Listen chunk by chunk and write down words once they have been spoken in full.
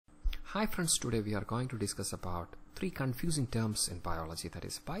Hi friends, today we are going to discuss about three confusing terms in biology, that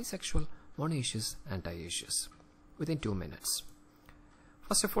is bisexual, monoecious and dioecious, within 2 minutes.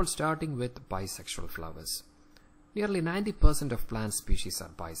 First of all, starting with bisexual flowers. Nearly 90% of plant species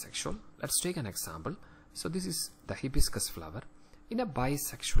are bisexual. Let's take an example. So this is the hibiscus flower. In a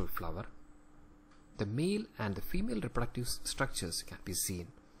bisexual flower, the male and the female reproductive structures can be seen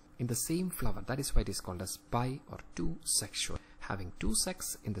in the same flower. That is why it is called as bi or two sexual, having two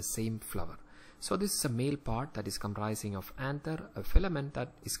sexes in the same flower. So this is a male part that is comprising of anther, a filament that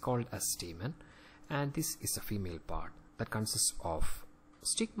is called as stamen, and this is a female part that consists of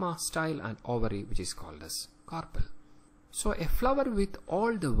stigma, style and ovary, which is called as carpel. So a flower with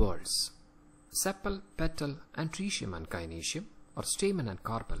all the words sepal, petal and tritium and gynoecium, or stamen and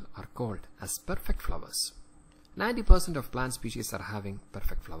carpel, are called as perfect flowers. 90% of plant species are having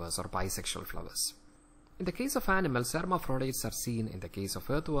perfect flowers or bisexual flowers. In the case of animals, hermaphrodites are seen in the case of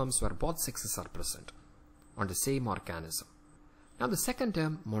earthworms, where both sexes are present on the same organism. Now the second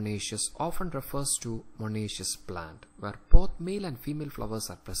term, monoecious, often refers to monoecious plant, where both male and female flowers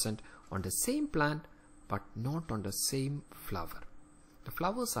are present on the same plant but not on the same flower. The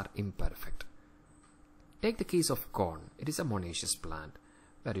flowers are imperfect. Take the case of corn. It is a monoecious plant,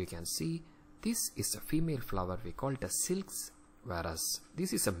 where you can see this is a female flower, we call it as silks, whereas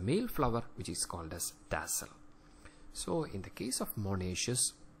this is a male flower which is called as tassel. So in the case of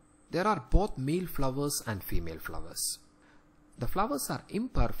monoecious, there are both male flowers and female flowers. The flowers are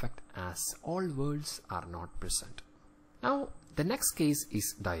imperfect as all words are not present. Now the next case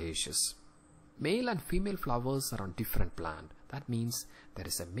is dioecious. Male and female flowers are on different plant. That means there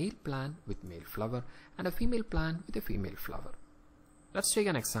is a male plant with male flower and a female plant with a female flower. Let's take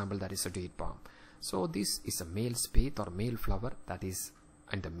an example, that is a date palm. So this is a male spathe or male flower that is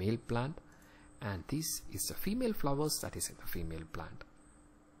in the male plant, and this is the female flowers that is in the female plant.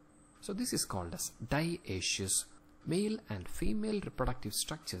 So this is called as dioecious. Male and female reproductive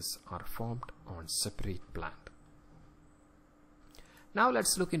structures are formed on separate plant. Now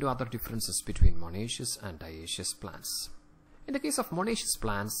let's look into other differences between monoecious and dioecious plants. In the case of monoecious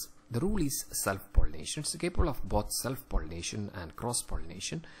plants, the rule is self-pollination. It's capable of both self-pollination and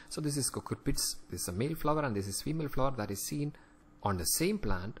cross-pollination. So this is cucurbits, this is a male flower and this is female flower that is seen on the same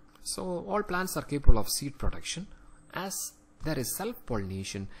plant. So all plants are capable of seed production. As there is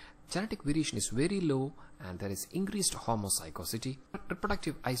self-pollination, genetic variation is very low and there is increased homozygosity. But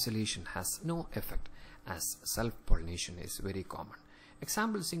reproductive isolation has no effect, as self-pollination is very common.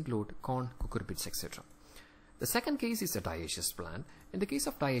 Examples include corn, cucurbits, etc. The second case is a dioecious plant. In the case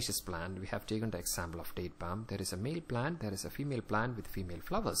of dioecious plant, we have taken the example of date palm. There is a male plant, there is a female plant with female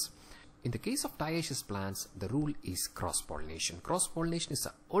flowers. In the case of dioecious plants, the rule is cross-pollination. Cross-pollination is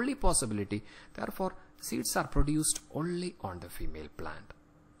the only possibility. Therefore, seeds are produced only on the female plant.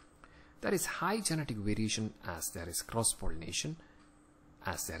 There is high genetic variation as there is cross-pollination,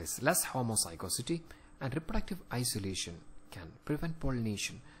 as there is less homozygosity, and reproductive isolation can prevent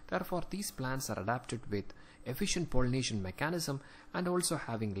pollination. Therefore, these plants are adapted with efficient pollination mechanism and also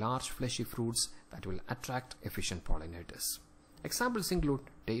having large fleshy fruits that will attract efficient pollinators. Examples include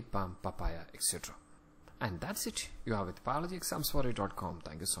date palm, papaya, etc. And that's it. You are with biologyexamsforyou.com.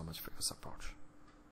 Thank you so much for your support.